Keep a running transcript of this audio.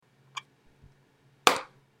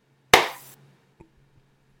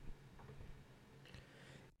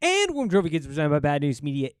And Warm Trophy Kids presented by Bad News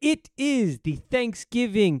Media. It is the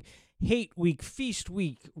Thanksgiving Hate Week, Feast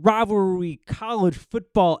Week, Rivalry Week, college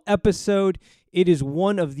football episode. It is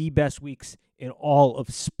one of the best weeks in all of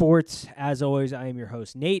sports. As always, I am your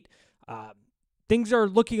host, Nate. Things are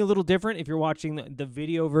looking a little different. If you're watching the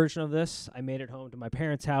video version of this, I made it home to my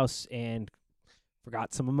parents' house and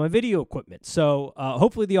forgot some of my video equipment. So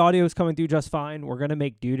hopefully the audio is coming through just fine. We're going to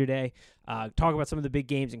make do today. Talk about some of the big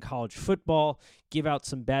games in college football, give out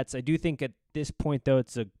some bets. I do think at this point, though,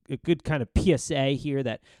 it's a good kind of PSA here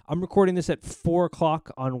that I'm recording this at 4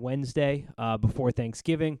 o'clock on Wednesday before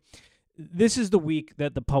Thanksgiving. This is the week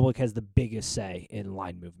that the public has the biggest say in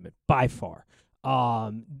line movement, by far.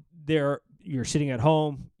 You're sitting at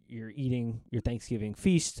home, you're eating your Thanksgiving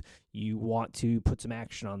feast, you want to put some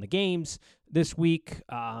action on the games this week,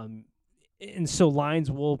 and so lines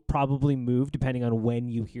will probably move depending on when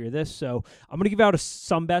you hear this. So I'm going to give out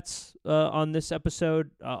some bets on this episode.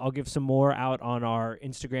 I'll give some more out on our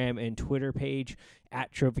Instagram and Twitter page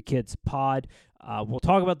at Trophy Kids Pod. We'll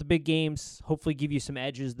talk about the big games, hopefully give you some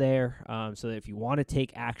edges there, so that if you want to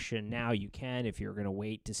take action now, you can. If you're going to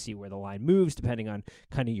wait to see where the line moves, depending on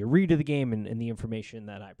kind of your read of the game and the information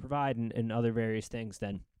that I provide and other various things,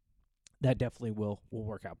 then that definitely will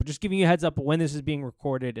work out. But just giving you a heads up when this is being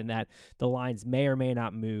recorded and that the lines may or may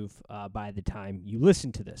not move by the time you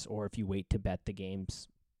listen to this, or if you wait to bet the games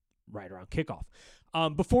right around kickoff.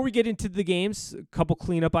 Before we get into the games, a couple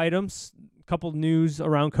cleanup items, a couple news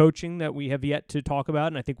around coaching that we have yet to talk about,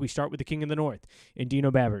 and I think we start with the King of the North, and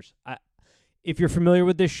Dino Babers. If you're familiar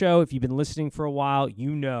with this show, if you've been listening for a while,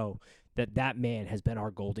 you know that man has been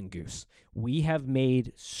our golden goose. We have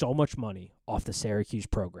made so much money off the Syracuse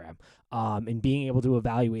program and being able to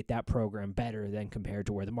evaluate that program better than compared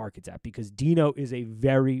to where the market's at, because Dino is a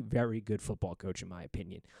very, very good football coach, in my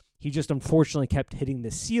opinion. He just unfortunately kept hitting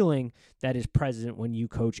the ceiling that is present when you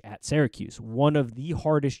coach at Syracuse. One of the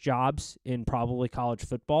hardest jobs in probably college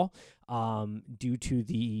football due to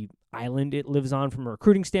the island it lives on from a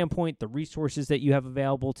recruiting standpoint, the resources that you have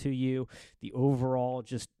available to you, the overall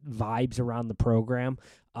just vibes around the program.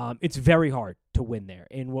 It's very hard to win there.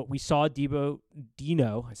 And what we saw Dino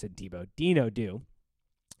do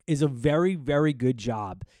is a very, very good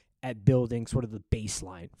job at building sort of the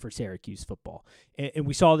baseline for Syracuse football. And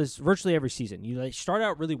we saw this virtually every season. You start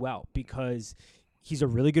out really well because he's a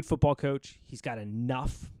really good football coach. He's got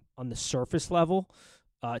enough on the surface level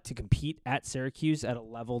to compete at Syracuse at a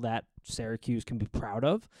level that Syracuse can be proud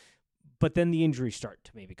of. But then the injuries start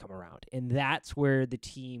to maybe come around. And that's where the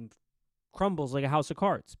team crumbles like a house of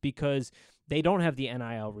cards, because they don't have the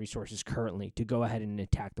NIL resources currently to go ahead and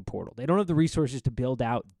attack the portal. They don't have the resources to build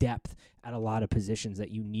out depth at a lot of positions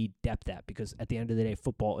that you need depth at, because at the end of the day,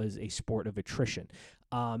 football is a sport of attrition.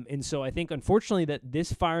 And so I think, unfortunately, that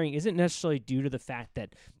this firing isn't necessarily due to the fact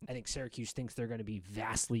that I think Syracuse thinks they're going to be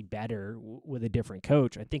vastly better with a different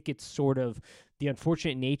coach. I think it's sort of the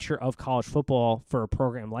unfortunate nature of college football for a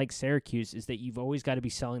program like Syracuse is that you've always got to be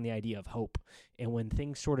selling the idea of hope. And when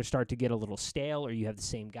things sort of start to get a little stale, or you have the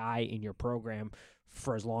same guy in your program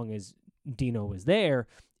for as long as Dino was there,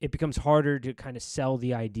 it becomes harder to kind of sell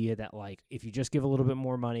the idea that, like, if you just give a little bit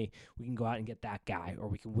more money, we can go out and get that guy, or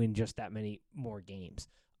we can win just that many more games.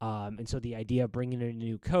 And so the idea of bringing in a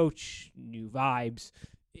new coach, new vibes,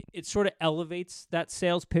 it sort of elevates that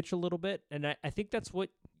sales pitch a little bit. And I think that's what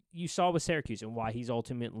you saw with Syracuse and why he's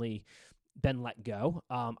ultimately been let go.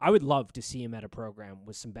 I would love to see him at a program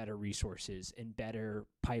with some better resources and better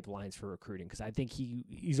pipelines for recruiting, because I think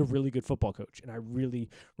he's a really good football coach, and I really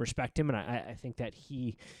respect him, and I think that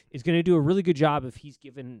he is going to do a really good job if he's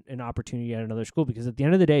given an opportunity at another school, because at the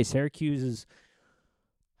end of the day, Syracuse is,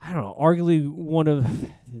 I don't know, arguably one of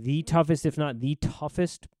the toughest, if not the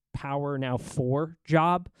toughest, Power Now 4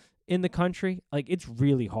 job in the country. Like, it's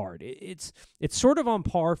really hard. It's sort of on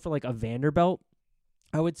par for like a Vanderbilt,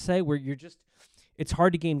 I would say, where it's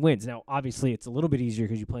hard to gain wins. Now, obviously, it's a little bit easier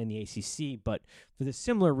because you play in the ACC, but for the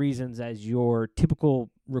similar reasons as your typical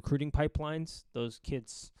recruiting pipelines, those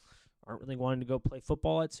kids aren't really wanting to go play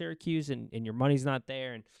football at Syracuse, and your money's not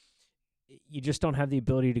there, and you just don't have the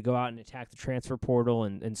ability to go out and attack the transfer portal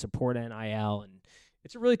and support NIL, and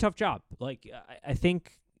it's a really tough job. Like, I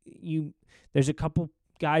think there's a couple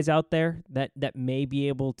guys out there that may be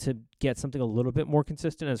able to get something a little bit more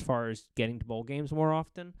consistent as far as getting to bowl games more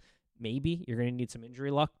often. Maybe you're going to need some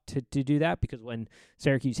injury luck to do that, because when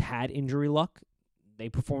Syracuse had injury luck, they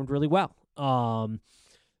performed really well.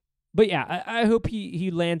 But yeah, I hope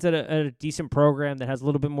he lands at a decent program that has a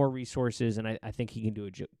little bit more resources, and I think he can do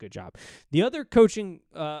a good job. The other coaching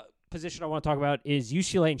position I want to talk about is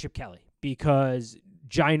UCLA and Chip Kelly, because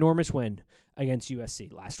ginormous win against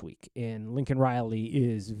USC last week, and Lincoln Riley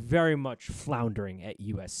is very much floundering at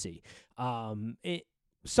USC.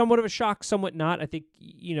 Somewhat of a shock, somewhat not. I think,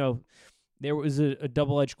 there was a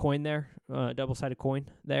double-edged coin there, double-sided coin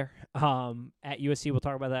there at USC. We'll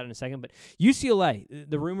talk about that in a second. But UCLA,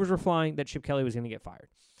 the rumors were flying that Chip Kelly was going to get fired.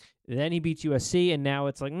 Then he beats USC, and now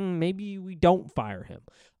it's like, maybe we don't fire him.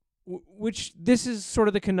 Which this is sort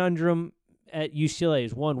of the conundrum at UCLA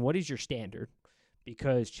is, one, what is your standard?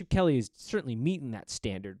 Because Chip Kelly is certainly meeting that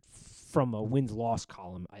standard from a wins-loss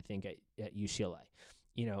column, I think, at UCLA.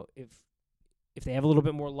 If they have a little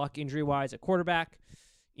bit more luck injury-wise at quarterback,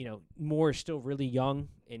 Moore is still really young,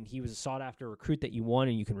 and he was a sought-after recruit that you won,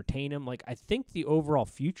 and you can retain him. I think the overall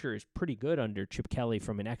future is pretty good under Chip Kelly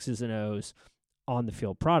from an X's and O's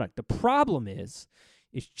on-the-field product. The problem is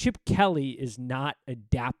Chip Kelly is not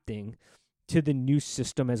adapting to the new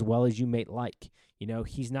system as well as you may like.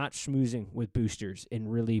 He's not schmoozing with boosters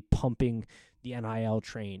and really pumping the NIL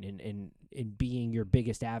train and being your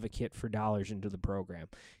biggest advocate for dollars into the program.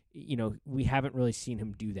 We haven't really seen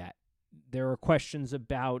him do that. There are questions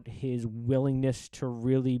about his willingness to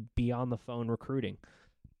really be on the phone recruiting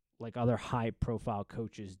like other high-profile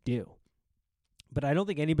coaches do. But I don't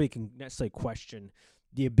think anybody can necessarily question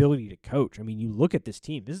the ability to coach. I mean, you look at this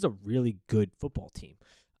team. This is a really good football team.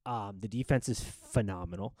 The defense is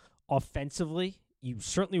phenomenal. Offensively, you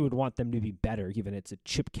certainly would want them to be better, given it's a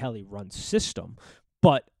Chip Kelly-run system.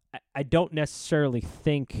 But I don't necessarily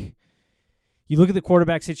think... You look at the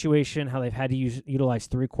quarterback situation, how they've had to utilize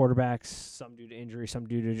 3 quarterbacks, some due to injury, some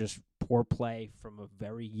due to just poor play from a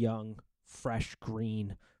very young, fresh,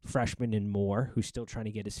 green freshman in Moore, who's still trying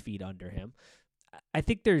to get his feet under him. I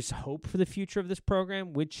think there's hope for the future of this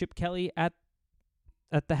program with Chip Kelly at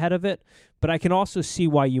the head of it, but I can also see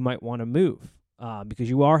why you might want to move because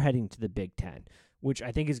you are heading to the Big Ten, which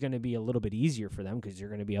I think is going to be a little bit easier for them because you're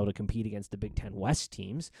going to be able to compete against the Big Ten West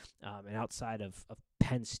teams. And outside of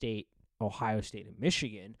Penn State, Ohio State, and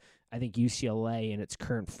Michigan, I think UCLA in its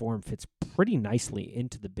current form fits pretty nicely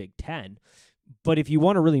into the Big Ten. But if you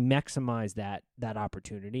want to really maximize that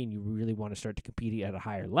opportunity and you really want to start to compete at a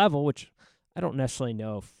higher level, which I don't necessarily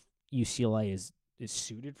know if UCLA is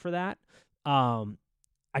suited for that,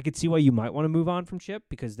 I could see why you might want to move on from Chip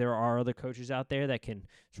because there are other coaches out there that can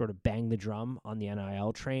sort of bang the drum on the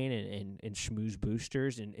NIL train and schmooze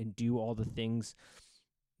boosters and do all the things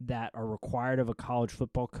that are required of a college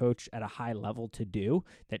football coach at a high level to do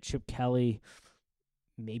that Chip Kelly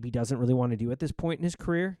maybe doesn't really want to do at this point in his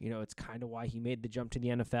career. It's kind of why he made the jump to the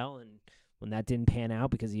NFL, and when that didn't pan out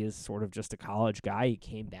because he is sort of just a college guy, he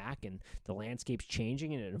came back and the landscape's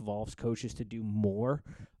changing and it involves coaches to do more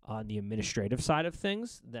on the administrative side of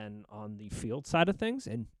things than on the field side of things.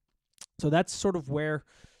 And so that's sort of where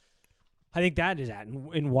I think that is at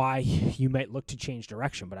and why you might look to change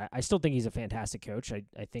direction. But I still think he's a fantastic coach.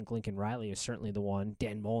 I think Lincoln Riley is certainly the one.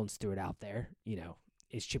 Dan Mullins threw it out there.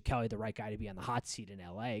 Is Chip Kelly the right guy to be on the hot seat in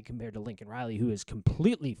L.A. compared to Lincoln Riley, who is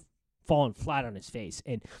completely fallen flat on his face?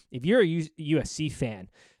 And if you're a USC fan,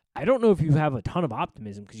 I don't know if you have a ton of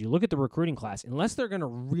optimism because you look at the recruiting class. Unless they're going to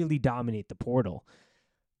really dominate the portal,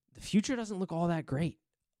 the future doesn't look all that great.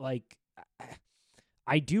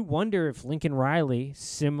 I do wonder if Lincoln Riley,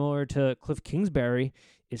 similar to Cliff Kingsbury,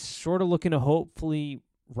 is sort of looking to hopefully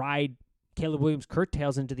ride Caleb Williams'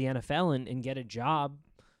 curtails into the NFL and get a job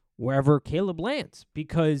wherever Caleb lands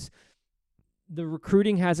because the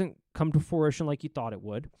recruiting hasn't come to fruition like you thought it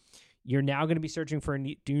would. You're now going to be searching for a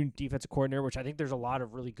new defensive coordinator, which I think there's a lot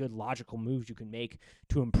of really good logical moves you can make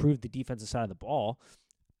to improve the defensive side of the ball.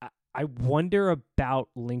 I wonder about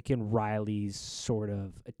Lincoln Riley's sort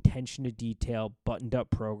of attention to detail, buttoned-up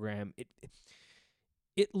program.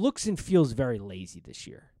 It looks and feels very lazy this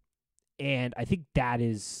year, and I think that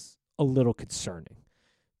is a little concerning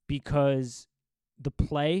because the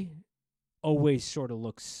play always sort of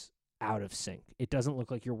looks out of sync. It doesn't look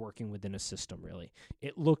like you're working within a system, really.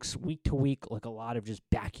 It looks week to week like a lot of just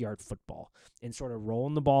backyard football and sort of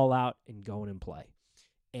rolling the ball out and going and play.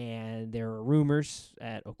 And there are rumors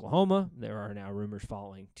at Oklahoma. There are now rumors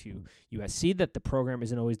following to USC that the program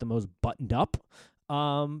isn't always the most buttoned up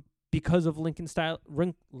because of Lincoln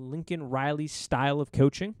Riley's style of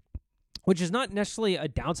coaching, which is not necessarily a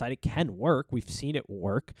downside. It can work. We've seen it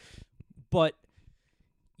work. But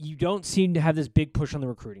you don't seem to have this big push on the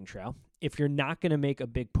recruiting trail. If you're not going to make a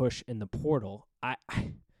big push in the portal,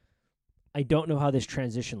 I don't know how this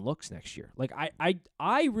transition looks next year.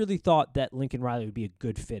 I really thought that Lincoln Riley would be a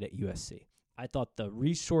good fit at USC. I thought the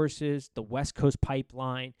resources, the West Coast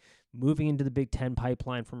pipeline, moving into the Big Ten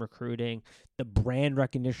pipeline from recruiting, the brand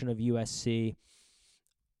recognition of USC,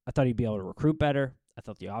 I thought he'd be able to recruit better. I I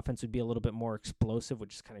thought the offense would be a little bit more explosive,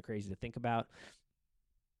 which is kind of crazy to think about.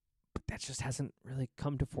 But that just hasn't really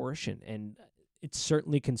come to fruition, and it's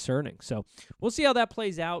certainly concerning. So we'll see how that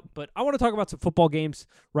plays out. But I want to talk about some football games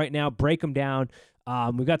right now, break them down.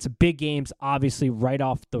 We've got some big games, obviously, right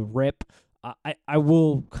off the rip. I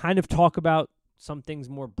will kind of talk about some things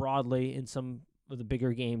more broadly in some of the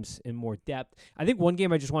bigger games in more depth. I think one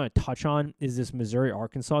game I just want to touch on is this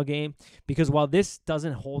Missouri-Arkansas game, because while this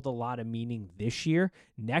doesn't hold a lot of meaning this year,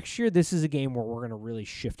 next year this is a game where we're going to really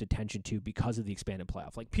shift attention to because of the expanded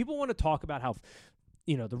playoff. Like, people want to talk about how,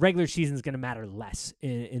 the regular season is going to matter less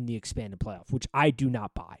in the expanded playoff, which I do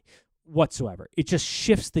not buy whatsoever. It just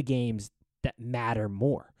shifts the games that matter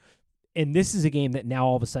more. And this is a game that now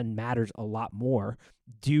all of a sudden matters a lot more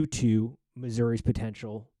due to Missouri's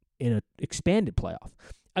potential in an expanded playoff,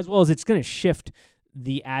 as well as it's going to shift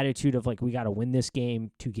the attitude of, like, we got to win this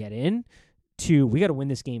game to get in, to we got to win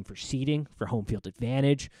this game for seeding, for home field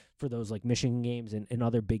advantage, for those like Michigan games and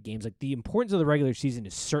other big games. Like, the importance of the regular season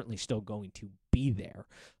is certainly still going to be there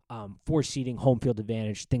for seeding, home field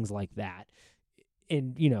advantage, things like that.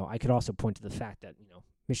 And, I could also point to the fact that,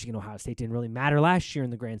 Michigan, Ohio State didn't really matter last year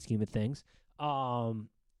in the grand scheme of things,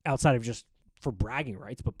 outside of just for bragging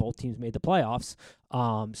rights, but both teams made the playoffs.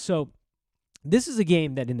 So this is a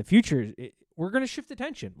game that in the future, we're going to shift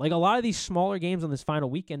attention. Like, a lot of these smaller games on this final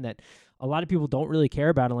weekend that a lot of people don't really care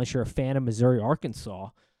about unless you're a fan of Missouri, Arkansas,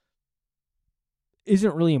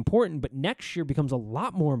 isn't really important, but next year becomes a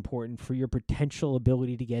lot more important for your potential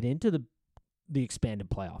ability to get into the expanded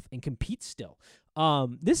playoff and compete still.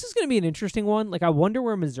 This is going to be an interesting one. Like, I wonder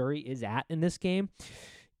where Missouri is at in this game.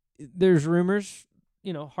 There's rumors,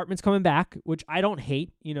 Hartman's coming back, which I don't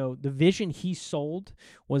hate. The vision he sold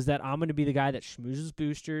was that I'm going to be the guy that schmoozes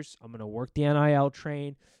boosters. I'm going to work the NIL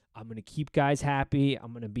train. I'm going to keep guys happy.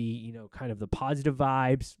 I'm going to be, kind of the positive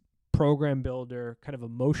vibes, program builder, kind of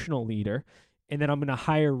emotional leader. And then I'm going to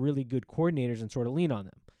hire really good coordinators and sort of lean on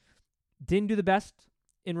them. Didn't do the best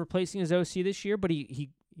in replacing his OC this year, but he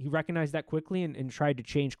recognized that quickly and tried to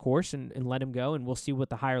change course and let him go, and we'll see what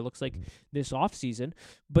the hire looks like this offseason.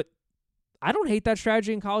 But I don't hate that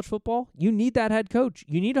strategy in college football. You need that head coach.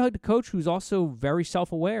 You need a head coach who's also very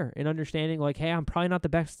self-aware and understanding, like, hey, I'm probably not the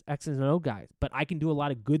best X's and O guy, but I can do a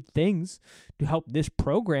lot of good things to help this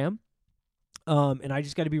program. And I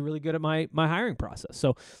just got to be really good at my hiring process.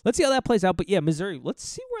 So let's see how that plays out. But yeah, Missouri, let's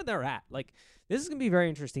see where they're at. Like, this is going to be a very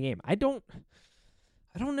interesting game. I don't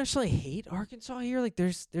necessarily hate Arkansas here. Like,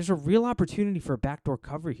 there's a real opportunity for a backdoor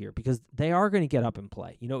cover here because they are going to get up and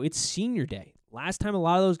play. It's senior day. Last time a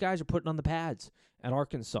lot of those guys are putting on the pads at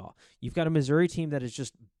Arkansas. You've got a Missouri team that has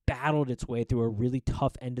just battled its way through a really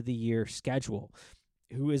tough end-of-the-year schedule,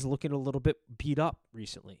 who is looking a little bit beat up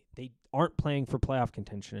recently. They aren't playing for playoff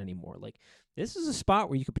contention anymore. Like, this is a spot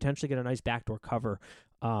where you could potentially get a nice backdoor cover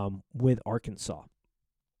with Arkansas.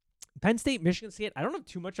 Penn State, Michigan State, I don't have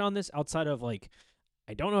too much on this outside of, like,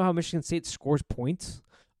 I don't know how Michigan State scores points.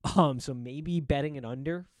 So maybe betting an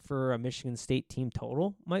under for a Michigan State team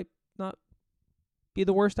total might not be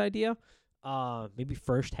the worst idea. Maybe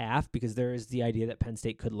first half, because there is the idea that Penn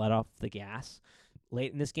State could let off the gas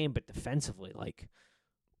late in this game. But defensively, like,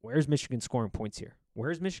 where's Michigan scoring points here?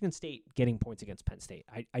 Where's Michigan State getting points against Penn State?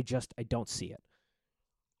 I don't see it.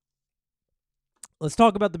 Let's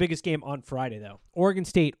talk about the biggest game on Friday, though. Oregon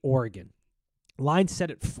State, Oregon. Line set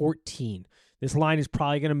at 14. This line is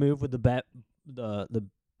probably going to move with the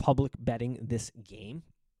public betting this game.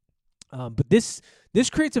 But this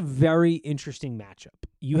creates a very interesting matchup.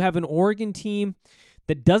 You have an Oregon team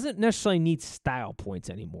that doesn't necessarily need style points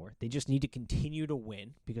anymore. They just need to continue to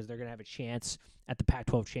win because they're going to have a chance at the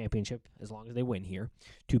Pac-12 championship, as long as they win here,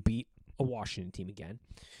 to beat a Washington team again.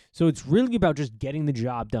 So it's really about just getting the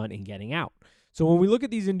job done and getting out. So when we look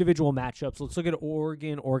at these individual matchups, let's look at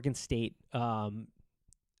Oregon State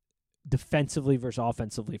defensively versus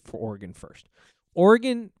offensively for Oregon first.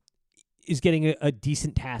 Oregon is getting a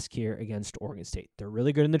decent task here against Oregon State. They're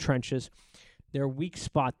really good in the trenches. Their weak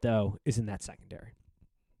spot, though, is in that secondary.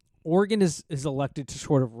 Oregon is elected to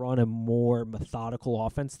sort of run a more methodical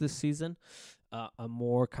offense this season, a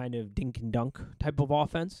more kind of dink and dunk type of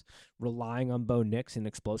offense, relying on Bo Nix and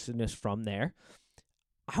explosiveness from there.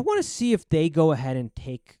 I want to see if they go ahead and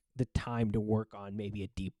take the time to work on maybe a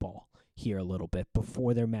deep ball here a little bit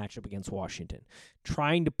before their matchup against Washington,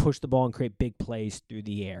 trying to push the ball and create big plays through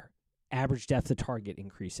the air, average depth of target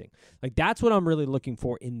increasing. Like, that's what I'm really looking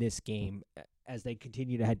for in this game as they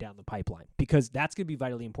continue to head down the pipeline, because that's going to be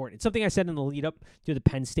vitally important. It's something I said in the lead up to the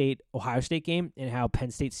Penn State-Ohio State game, and how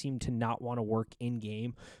Penn State seemed to not want to work in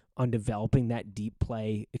game on developing that deep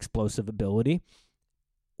play explosive ability.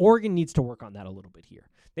 Oregon needs to work on that a little bit here.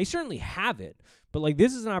 They certainly have it, but like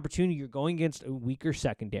this is an opportunity. You're going against a weaker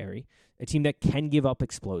secondary, a team that can give up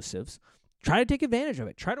explosives. Try to take advantage of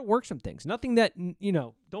it. Try to work some things. Nothing that,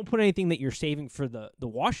 don't put anything that you're saving for the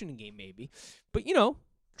Washington game maybe, but,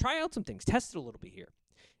 try out some things. Test it a little bit here.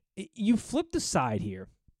 You flip the side here.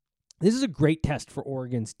 This is a great test for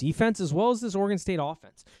Oregon's defense as well as this Oregon State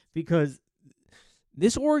offense, because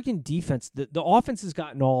this Oregon defense, the offense has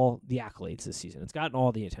gotten all the accolades this season. It's gotten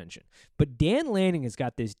all the attention. But Dan Lanning has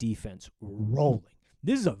got this defense rolling.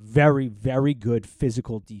 This is a very, very good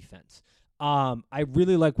physical defense. I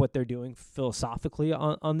really like what they're doing philosophically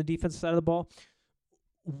on the defensive side of the ball.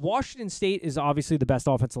 Washington State is obviously the best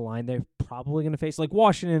offensive line they're probably going to face. Like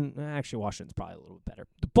Washington's probably a little bit better.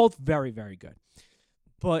 They're both very, very good.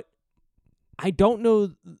 But I don't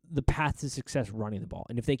know the path to success running the ball.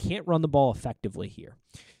 And if they can't run the ball effectively here,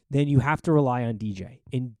 then you have to rely on DJ.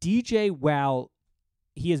 And DJ, while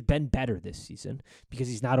he has been better this season because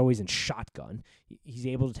he's not always in shotgun, he's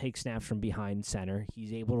able to take snaps from behind center.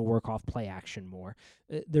 He's able to work off play action more.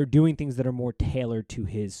 They're doing things that are more tailored to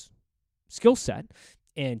his skill set.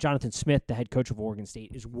 And Jonathan Smith, the head coach of Oregon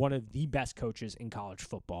State, is one of the best coaches in college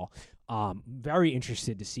football. Very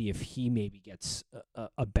interested to see if he maybe gets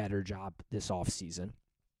a better job this offseason.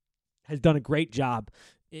 Has done a great job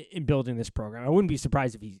in building this program. I wouldn't be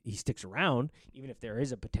surprised if he sticks around, even if there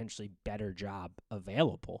is a potentially better job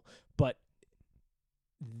available. But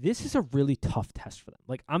this is a really tough test for them.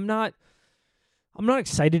 Like, I'm not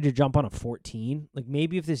excited to jump on a 14. Like,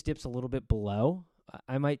 maybe if this dips a little bit below,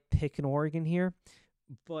 I might pick an Oregon here.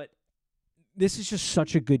 But this is just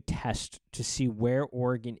such a good test to see where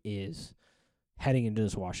Oregon is heading into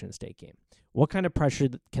this Washington State game. What kind of pressure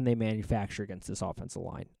can they manufacture against this offensive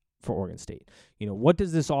line for Oregon State? What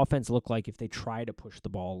does this offense look like if they try to push the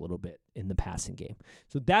ball a little bit in the passing game?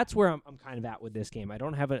 So that's where I'm kind of at with this game. I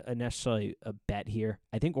don't have necessarily a bet here.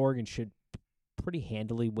 I think Oregon should pretty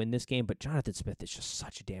handily win this game, but Jonathan Smith is just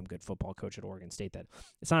such a damn good football coach at Oregon State that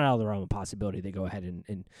it's not out of the realm of possibility they go ahead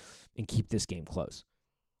and keep this game close.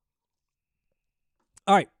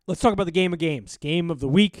 All right, let's talk about the game of games. Game of the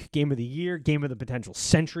week, game of the year, game of the potential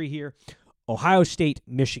century here. Ohio State,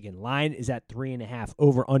 Michigan. Line is at 3.5,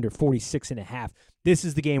 over under 46.5. This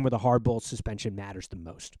is the game where the hardball suspension matters the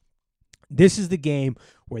most. This is the game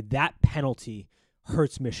where that penalty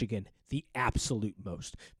hurts Michigan the absolute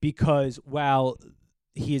most, because while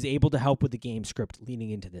he is able to help with the game script leading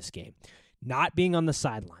into this game, not being on the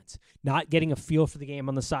sidelines, not getting a feel for the game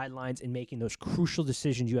on the sidelines, and making those crucial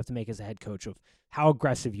decisions you have to make as a head coach of how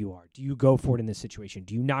aggressive you are. Do you go for it in this situation?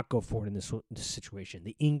 Do you not go for it in this situation?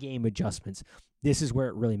 The in-game adjustments, this is where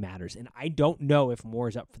it really matters. And I don't know if Moore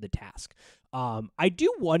is up for the task. I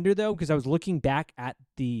do wonder, though, because I was looking back at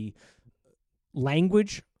the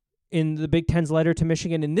language in the Big Ten's letter to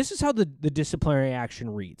Michigan, and this is how the disciplinary action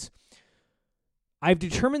reads. I've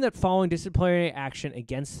determined that following disciplinary action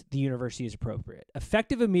against the university is appropriate.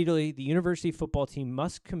 Effective immediately, the university football team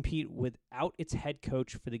must compete without its head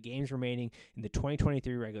coach for the games remaining in the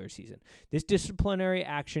 2023 regular season. This disciplinary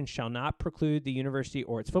action shall not preclude the university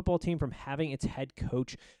or its football team from having its head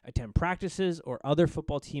coach attend practices or other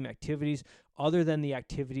football team activities other than the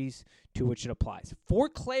activities to which it applies. For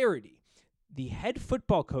clarity, the head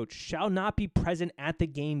football coach shall not be present at the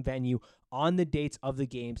game venue on the dates of the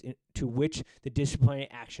games to which the disciplinary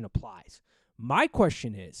action applies. My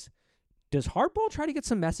question is, does Harbaugh try to get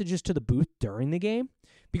some messages to the booth during the game?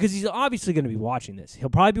 Because he's obviously going to be watching this. He'll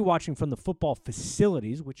probably be watching from the football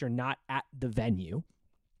facilities, which are not at the venue.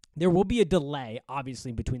 There will be a delay,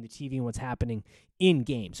 obviously, between the TV and what's happening in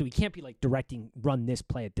game. So he can't be like directing, run this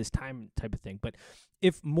play at this time type of thing. But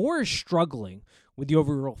if Moore is struggling with the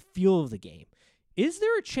overall feel of the game, is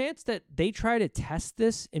there a chance that they try to test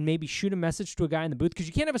this and maybe shoot a message to a guy in the booth? Because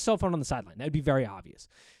you can't have a cell phone on the sideline. That would be very obvious.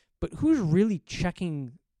 But who's really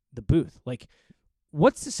checking the booth? Like,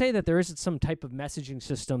 what's to say that there isn't some type of messaging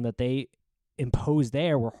system that they impose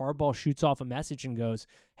there where Harbaugh shoots off a message and goes,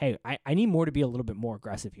 hey, I need Moore to be a little bit more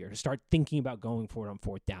aggressive here, to start thinking about going for it on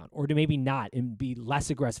fourth down, or to maybe not and be less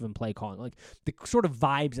aggressive in play calling, like the sort of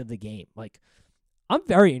vibes of the game. Like, I'm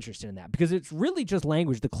very interested in that because it's really just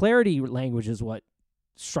language. The clarity language is what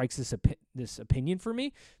strikes this opinion for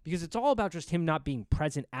me, because it's all about just him not being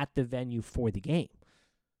present at the venue for the game.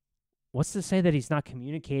 What's to say that he's not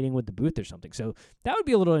communicating with the booth or something? So that would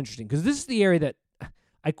be a little interesting, because this is the area that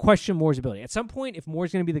I question Moore's ability. At some point, if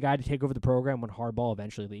Moore's going to be the guy to take over the program when Harbaugh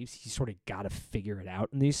eventually leaves, he's sort of got to figure it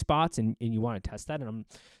out in these spots, and you want to test that. And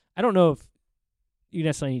I don't know if you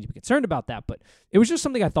necessarily need to be concerned about that, but it was just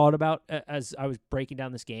something I thought about as I was breaking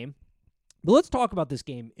down this game. But let's talk about this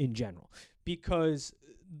game in general, because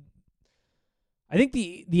I think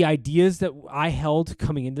the ideas that I held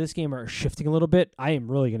coming into this game are shifting a little bit. I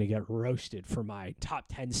am really going to get roasted for my top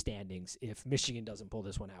 10 standings if Michigan doesn't pull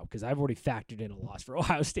this one out, because I've already factored in a loss for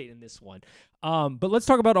Ohio State in this one. But let's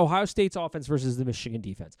talk about Ohio State's offense versus the Michigan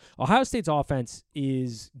defense. Ohio State's offense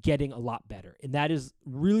is getting a lot better, and that is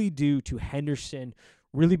really due to Henderson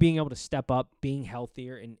really being able to step up, being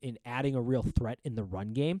healthier, and adding a real threat in the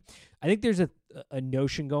run game. I think there's a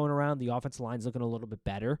notion going around the offensive line's looking a little bit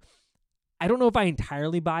better. I don't know if I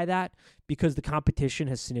entirely buy that because the competition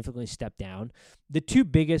has significantly stepped down. The two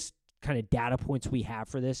biggest kind of data points we have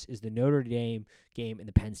for this is the Notre Dame game and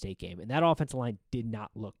the Penn State game, and that offensive line did not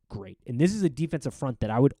look great. And this is a defensive front that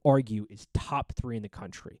I would argue is top 3 in the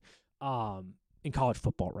country in college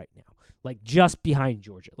football right now, like just behind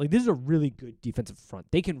Georgia. Like, this is a really good defensive front.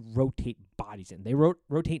 They can rotate bodies in. They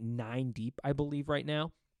rotate 9 deep, I believe, right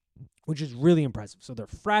now, which is really impressive. So they're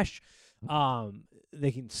fresh.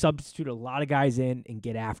 They can substitute a lot of guys in and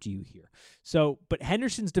get after you here. So, but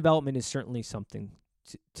Henderson's development is certainly something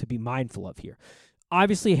to be mindful of here.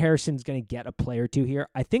 Obviously, Harrison's going to get a play or two here.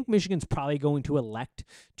 I think Michigan's probably going to elect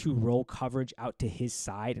to roll coverage out to his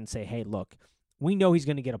side and say, hey, look, we know he's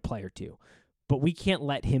going to get a play or two, but we can't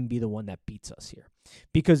let him be the one that beats us here.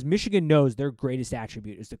 Because Michigan knows their greatest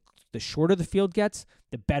attribute is the shorter the field gets,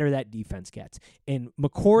 the better that defense gets. And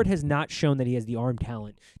McCord has not shown that he has the arm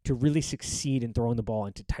talent to really succeed in throwing the ball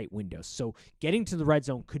into tight windows. So getting to the red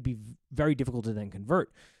zone could be very difficult to then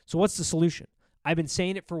convert. So what's the solution? I've been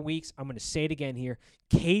saying it for weeks. I'm going to say it again here.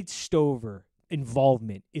 Cade Stover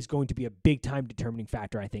involvement is going to be a big-time determining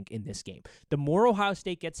factor, I think, in this game. The more Ohio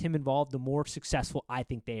State gets him involved, the more successful I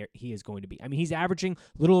think he is going to be. I mean, he's averaging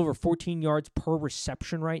a little over 14 yards per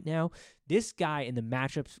reception right now. This guy and the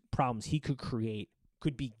matchups problems he could create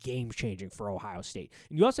could be game-changing for Ohio State.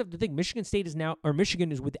 And you also have to think Michigan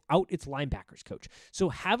is without its linebackers coach. So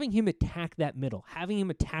having him attack that middle, having him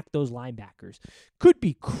attack those linebackers could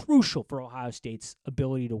be crucial for Ohio State's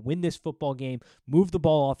ability to win this football game, move the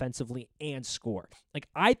ball offensively, and score. Like,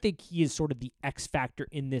 I think he is sort of the X factor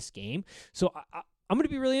in this game. So I'm going to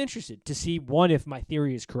be really interested to see, one, if my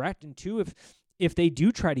theory is correct, and two, if they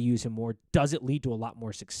do try to use him more, does it lead to a lot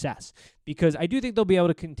more success? Because I do think they'll be able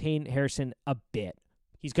to contain Harrison a bit.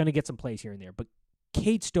 He's going to get some plays here and there, but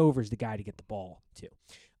Cade Stover is the guy to get the ball to.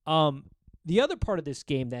 The other part of this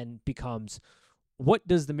game then becomes, what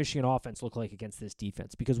does the Michigan offense look like against this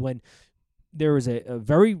defense? Because when there was a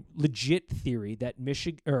very legit theory that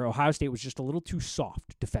Ohio State was just a little too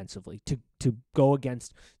soft defensively to go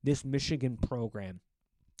against this Michigan program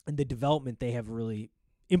and the development they have really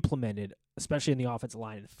implemented, especially in the offensive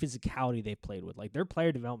line and the physicality they played with. Like, their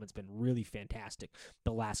player development's been really fantastic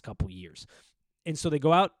the last couple years. And so they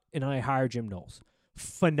go out and I hire Jim Knowles.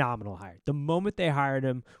 Phenomenal hire. The moment they hired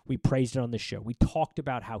him, we praised it on the show. We talked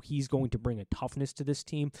about how he's going to bring a toughness to this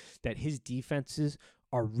team, that his defenses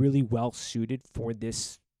are really well suited for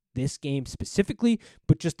this game specifically,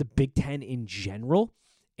 but just the Big Ten in general,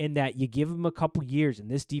 and that you give him a couple years and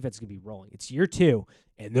this defense is going to be rolling. It's year 2,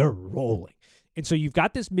 and they're rolling. And so you've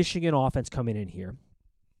got this Michigan offense coming in here.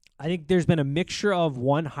 I think there's been a mixture of,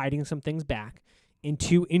 one, hiding some things back, and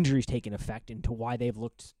 2, injuries taking effect into why they've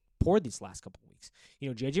looked poor these last couple of weeks. You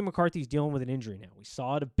know, J.J. McCarthy's dealing with an injury now. We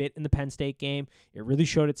saw it a bit in the Penn State game. It really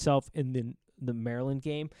showed itself in the Maryland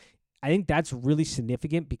game. I think that's really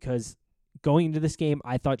significant because going into this game,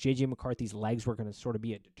 I thought J.J. McCarthy's legs were going to sort of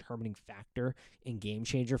be a determining factor and game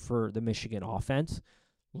changer for the Michigan offense.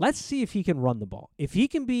 Let's see if he can run the ball. If he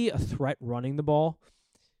can be a threat running the ball,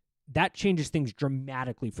 that changes things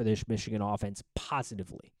dramatically for this Michigan offense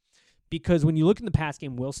positively. Because when you look in the pass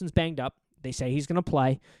game, Wilson's banged up. They say he's going to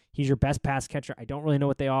play. He's your best pass catcher. I don't really know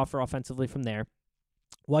what they offer offensively from there.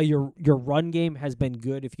 While your run game has been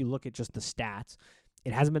good, if you look at just the stats,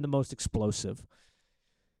 it hasn't been the most explosive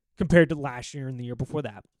compared to last year and the year before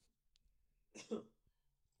that.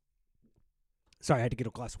 Sorry, I had to get a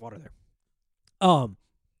glass of water there.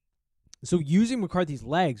 So using McCarthy's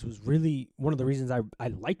legs was really one of the reasons I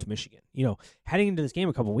liked Michigan. You know, heading into this game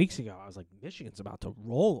a couple weeks ago, I was like, Michigan's about to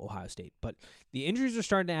roll Ohio State. But the injuries are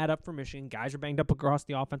starting to add up for Michigan. Guys are banged up across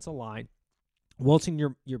the offensive line. Wilson,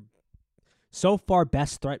 your so far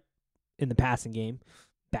best threat in the passing game,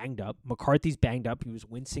 banged up. McCarthy's banged up. He was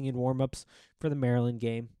wincing in warmups for the Maryland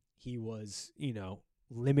game. He was,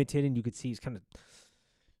 limited, and you could see he's kind of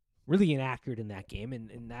really inaccurate in that game,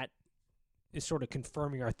 and that is sort of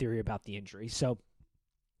confirming our theory about the injury. So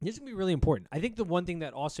this is going to be really important. I think the one thing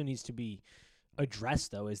that also needs to be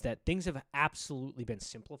addressed, though, is that things have absolutely been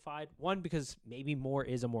simplified. One, because maybe Moore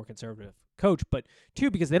is a more conservative coach, but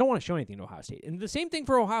 2, because they don't want to show anything to Ohio State. And the same thing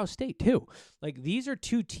for Ohio State, too. Like, these are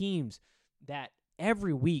 2 teams that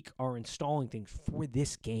every week are installing things for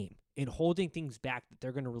this game and holding things back that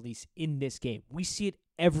they're going to release in this game. We see it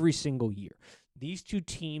every single year. These two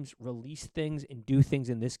teams release things and do things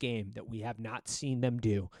in this game that we have not seen them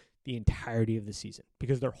do the entirety of the season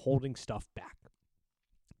because they're holding stuff back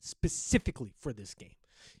specifically for this game.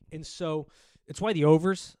 And so it's why the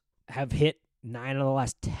overs have hit 9 of the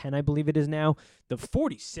last 10, I believe it is now. The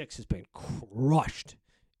 46 has been crushed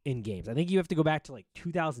in games. I think you have to go back to like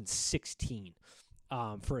 2016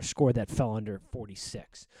 for a score that fell under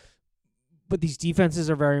 46. But these defenses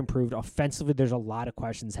are very improved. Offensively, there's a lot of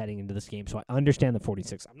questions heading into this game, so I understand the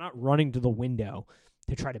 46. I'm not running to the window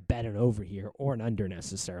to try to bet it over here or an under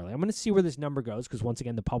necessarily. I'm going to see where this number goes because, once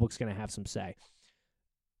again, the public's going to have some say.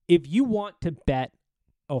 If you want to bet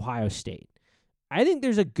Ohio State, I think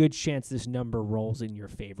there's a good chance this number rolls in your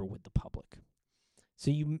favor with the public.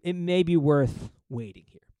 So it may be worth waiting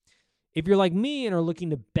here. If you're like me and are looking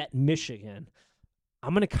to bet Michigan,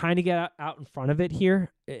 I'm going to kind of get out in front of it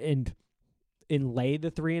here and lay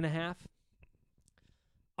the 3.5.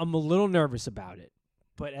 I'm a little nervous about it,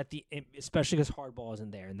 but especially because hardball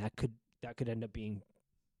isn't there, and that could end up being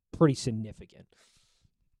pretty significant.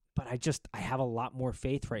 But I have a lot more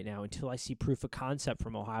faith right now until I see proof of concept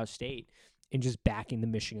from Ohio State and just backing the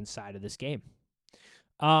Michigan side of this game.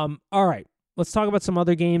 All right, let's talk about some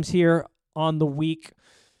other games here on the week.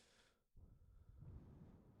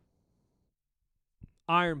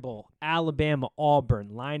 Iron Bowl, Alabama, Auburn.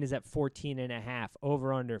 Line is at 14.5.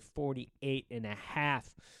 Over under 48.5.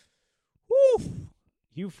 Woo!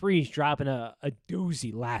 Hugh Freeze dropping a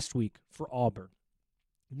doozy last week for Auburn.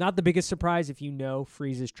 Not the biggest surprise if you know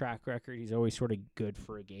Freeze's track record. He's always sort of good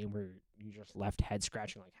for a game where you just left head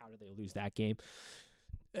scratching, like, how did they lose that game?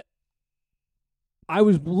 I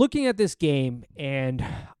was looking at this game, and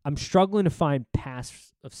I'm struggling to find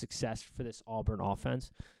paths of success for this Auburn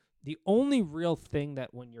offense. The only real thing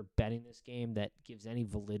that when you're betting this game that gives any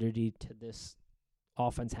validity to this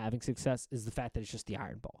offense having success is the fact that it's just the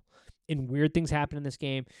Iron Bowl. And weird things happen in this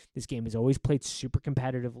game. This game is always played super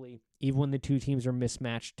competitively, even when the two teams are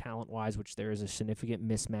mismatched talent-wise, which there is a significant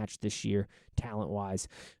mismatch this year talent-wise.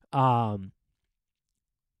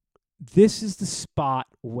 This is the spot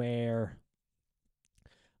where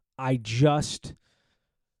I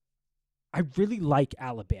really like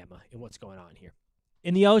Alabama and what's going on here.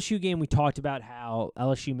 In the LSU game, we talked about how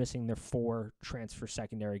LSU missing their 4 transfer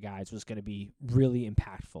secondary guys was going to be really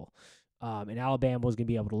impactful. And Alabama was going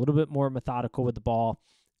to be able to a little bit more methodical with the ball.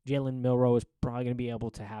 Jalen Milroe is probably going to be able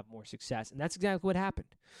to have more success. And that's exactly what happened.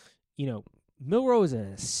 You know, Milroe is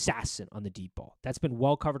an assassin on the deep ball. That's been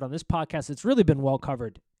well covered on this podcast. It's really been well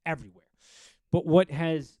covered everywhere. But what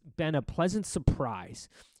has been a pleasant surprise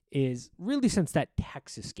is really since that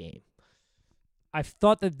Texas game, I've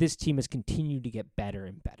thought that this team has continued to get better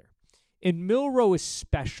and better. And Milroe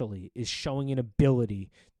especially is showing an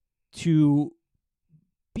ability to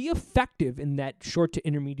be effective in that short to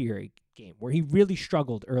intermediary game where he really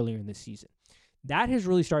struggled earlier in the season. That has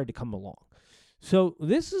really started to come along. So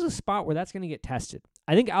this is a spot where that's going to get tested.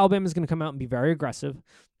 I think Alabama is going to come out and be very aggressive.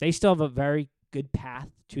 They still have a very good path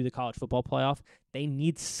to the college football playoff. They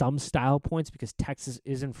need some style points because Texas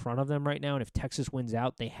is in front of them right now, and if Texas wins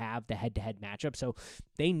out, they have the head-to-head matchup. So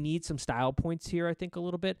they need some style points here, I think, a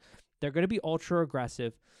little bit. They're going to be ultra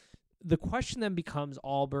aggressive. The question then becomes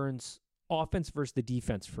Auburn's offense versus the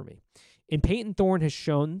defense for me. And Peyton Thorne has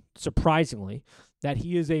shown, surprisingly, that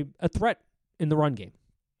he is a threat in the run game.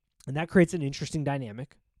 And that creates an interesting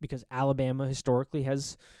dynamic because Alabama historically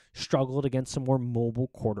has struggled against some more mobile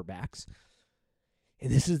quarterbacks.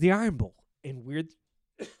 And this is the Iron Bowl. And weird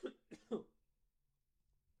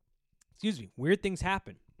things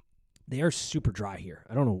happen. They are super dry here.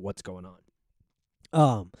 I don't know what's going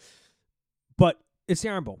on. But it's the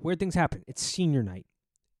Iron Bowl. Weird things happen. It's senior night.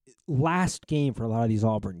 Last game for a lot of these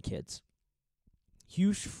Auburn kids.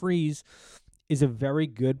 Hugh Freeze is a very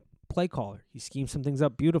good play caller. He schemes some things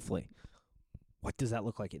up beautifully. What does that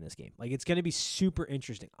look like in this game? Like, it's going to be super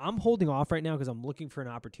interesting. I'm holding off right now because I'm looking for an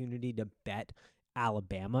opportunity to bet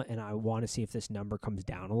Alabama, and I want to see if this number comes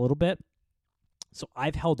down a little bit. So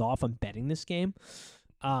I've held off on betting this game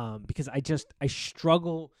because I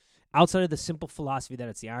struggle outside of the simple philosophy that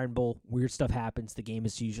it's the Iron Bowl. Weird stuff happens. The game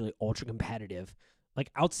is usually ultra competitive. Like,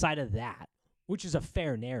 outside of that, which is a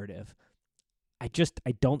fair narrative, I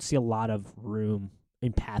don't see a lot of room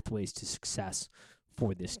and pathways to success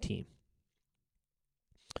for this team.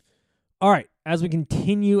 All right, as we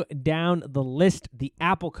continue down the list, the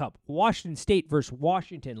Apple Cup, Washington State versus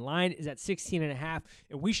Washington. Line is at 16.5,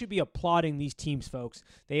 and we should be applauding these teams, folks.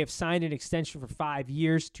 They have signed an extension for 5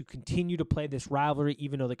 years to continue to play this rivalry,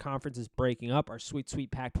 even though the conference is breaking up. Our sweet,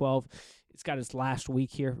 sweet Pac-12, it's got its last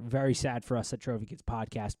week here. Very sad for us at Trophy Kids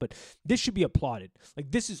Podcast, but this should be applauded.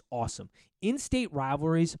 Like, this is awesome. In-state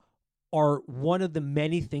rivalries are one of the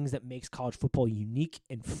many things that makes college football unique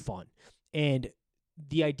and fun. And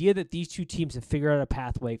the idea that these two teams have figured out a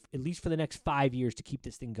pathway, at least for the next 5 years, to keep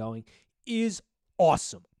this thing going is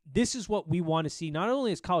awesome. This is what we want to see, not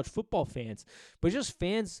only as college football fans, but just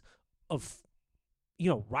fans of,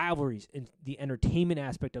 rivalries and the entertainment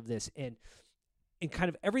aspect of this and kind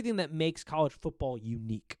of everything that makes college football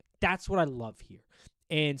unique. That's what I love here.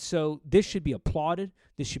 And so this should be applauded.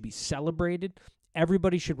 This should be celebrated.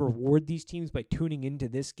 Everybody should reward these teams by tuning into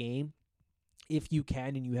this game if you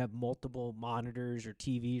can, and you have multiple monitors or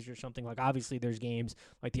TVs or something. Like, obviously there's games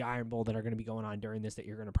like the Iron Bowl that are going to be going on during this that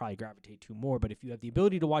you're going to probably gravitate to more. But if you have the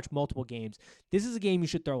ability to watch multiple games, this is a game you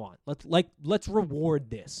should throw on. Let's reward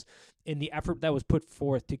this in the effort that was put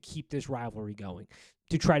forth to keep this rivalry going,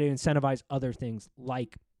 to try to incentivize other things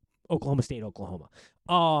like Oklahoma State, Oklahoma,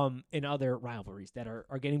 and other rivalries that are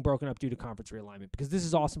getting broken up due to conference realignment, because this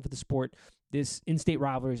is awesome for the sport. This in-state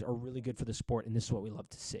rivalries are really good for the sport, and this is what we love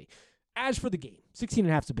to see. As for the game,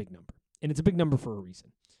 16.5 is a big number, and it's a big number for a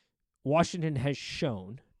reason. Washington has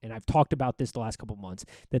shown, and I've talked about this the last couple of months,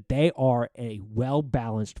 that they are a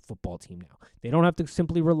well-balanced football team now. They don't have to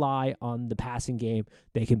simply rely on the passing game.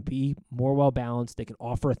 They can be more well-balanced. They can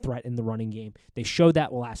offer a threat in the running game. They showed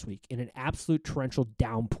that last week in an absolute torrential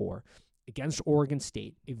downpour against Oregon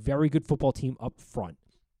State, a very good football team up front.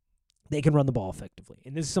 They can run the ball effectively.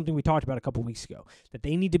 And this is something we talked about a couple weeks ago, that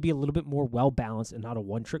they need to be a little bit more well-balanced and not a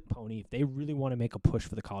one-trick pony if they really want to make a push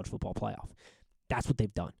for the college football playoff. That's what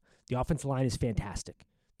they've done. The offensive line is fantastic.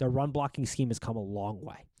 Their run-blocking scheme has come a long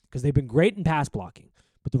way because they've been great in pass blocking,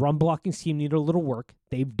 but the run-blocking scheme needed a little work.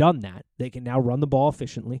 They've done that. They can now run the ball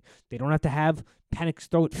efficiently. They don't have to have Penix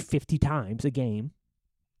throw it 50 times a game,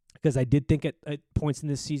 because I did think at points in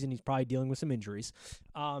this season he's probably dealing with some injuries.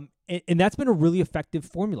 And that's been a really effective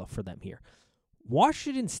formula for them here.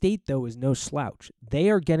 Washington State, though, is no slouch.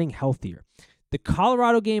 They are getting healthier. The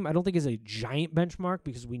Colorado game, I don't think is a giant benchmark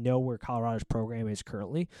because we know where Colorado's program is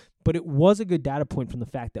currently, but it was a good data point from the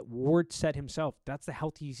fact that Ward said himself that's the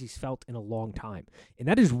healthiest he's felt in a long time. And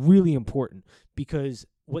that is really important because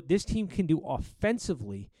what this team can do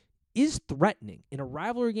offensively is threatening. In a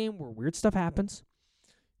rivalry game where weird stuff happens,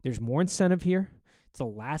 there's more incentive here. It's the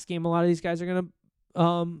last game a lot of these guys are going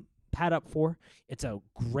to pad up for. It's a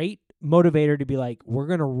great motivator to be like, we're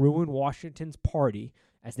going to ruin Washington's party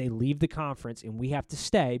as they leave the conference, and we have to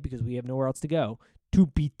stay because we have nowhere else to go to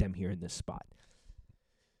beat them here in this spot.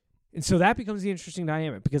 And so that becomes the interesting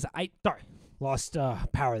dynamic because lost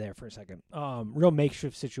power there for a second. Real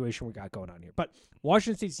makeshift situation we got going on here. But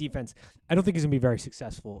Washington State's defense, I don't think is going to be very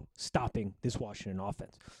successful stopping this Washington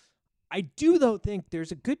offense. I do, though, think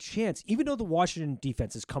there's a good chance, even though the Washington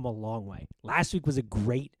defense has come a long way. Last week was a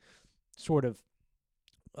great sort of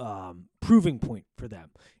proving point for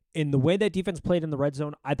them. And the way that defense played in the red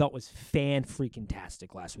zone, I thought was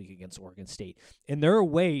fan-freaking-tastic last week against Oregon State. And they're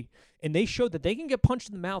away, and they showed that they can get punched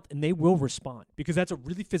in the mouth, and they will respond because that's a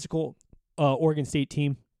really physical Oregon State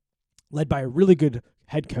team led by a really good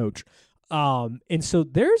head coach. And so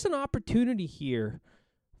there's an opportunity here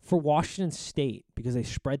for Washington State, because they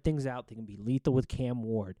spread things out, they can be lethal with Cam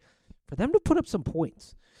Ward, for them to put up some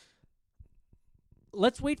points.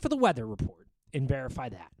 Let's wait for the weather report and verify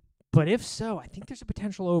that. But if so, I think there's a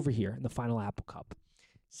potential over here in the final Apple Cup.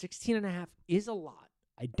 16.5 is a lot.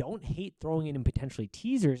 I don't hate throwing it in potentially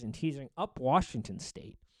teasers and teasing up Washington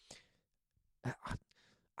State.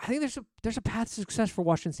 I think there's a path to success for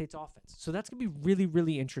Washington State's offense. So that's going to be really,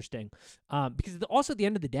 really interesting. Because also at the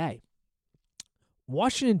end of the day,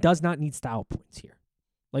 Washington does not need style points here.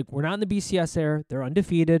 Like, we're not in the BCS era. They're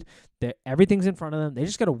undefeated. Everything's in front of them. They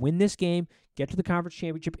just got to win this game, get to the conference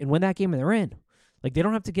championship, and win that game, and they're in. Like, they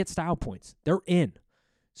don't have to get style points. They're in.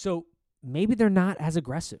 So maybe they're not as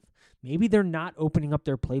aggressive. Maybe they're not opening up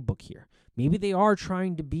their playbook here. Maybe they are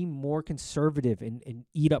trying to be more conservative and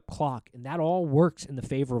eat up clock, and that all works in the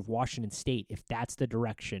favor of Washington State if that's the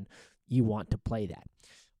direction you want to play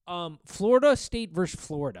that. Florida State versus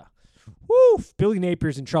Florida. Woo! Billy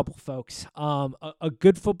Napier's in trouble, folks. A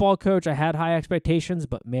good football coach. I had high expectations,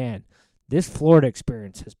 but man, this Florida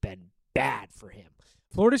experience has been bad for him.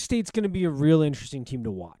 Florida State's going to be a real interesting team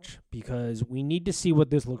to watch because we need to see what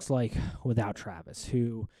this looks like without Travis,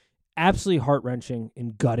 who absolutely heart-wrenching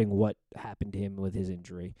and gutting what happened to him with his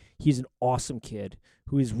injury. He's an awesome kid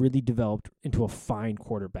who has really developed into a fine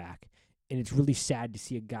quarterback, and it's really sad to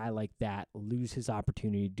see a guy like that lose his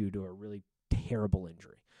opportunity due to a really terrible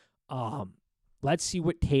injury. Let's see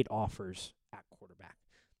what Tate offers at quarterback.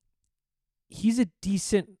 He's a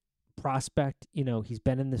decent prospect. He's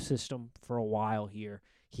been in the system for a while here.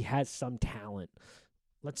 He has some talent.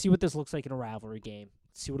 Let's see what this looks like in a rivalry game.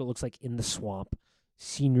 Let's see what it looks like in the Swamp.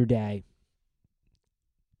 Senior day.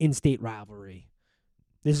 In-state rivalry.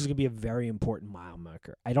 This is going to be a very important mile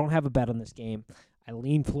marker. I don't have a bet on this game. I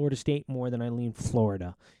lean Florida State more than I lean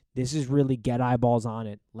Florida. This is really get eyeballs on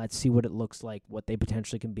it. Let's see what it looks like, what they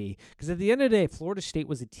potentially can be. Because at the end of the day, Florida State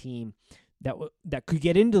was a team that could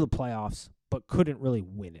get into the playoffs but couldn't really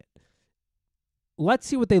win it. Let's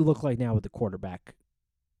see what they look like now with the quarterback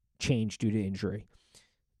change due to injury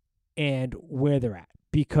and where they're at.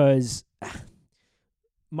 Because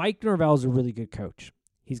Mike Norvell is a really good coach.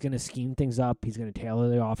 He's going to scheme things up. He's going to tailor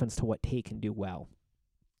the offense to what Tate can do well.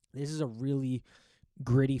 This is a really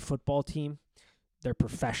gritty football team. They're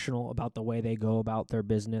professional about the way they go about their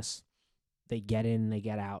business. They get in, they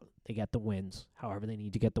get out, they get the wins, however they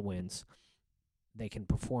need to get the wins. They can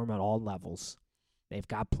perform at all levels. They've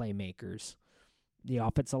got playmakers. The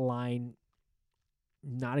offensive line,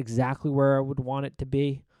 not exactly where I would want it to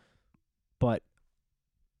be, but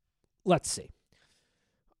let's see.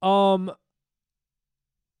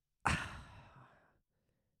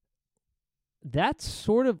 That's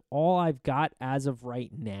sort of all I've got as of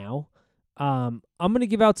right now. I'm going to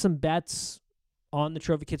give out some bets on the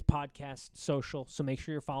Trophy Kids Podcast social, so make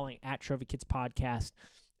sure you're following at Trophy Kids Podcast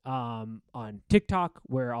on TikTok,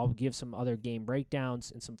 where I'll give some other game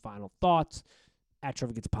breakdowns and some final thoughts, at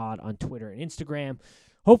Trophy Kids Pod on Twitter and Instagram.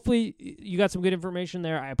 Hopefully you got some good information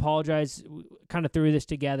there. I apologize. We kind of threw this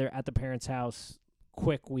together at the parents' house.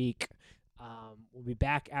 Quick week. We'll be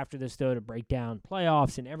back after this, though, to break down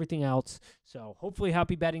playoffs and everything else. So hopefully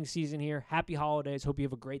happy betting season here. Happy holidays. Hope you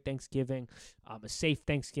have a great Thanksgiving, a safe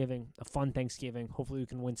Thanksgiving, a fun Thanksgiving. Hopefully we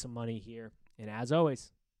can win some money here. And as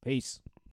always, peace.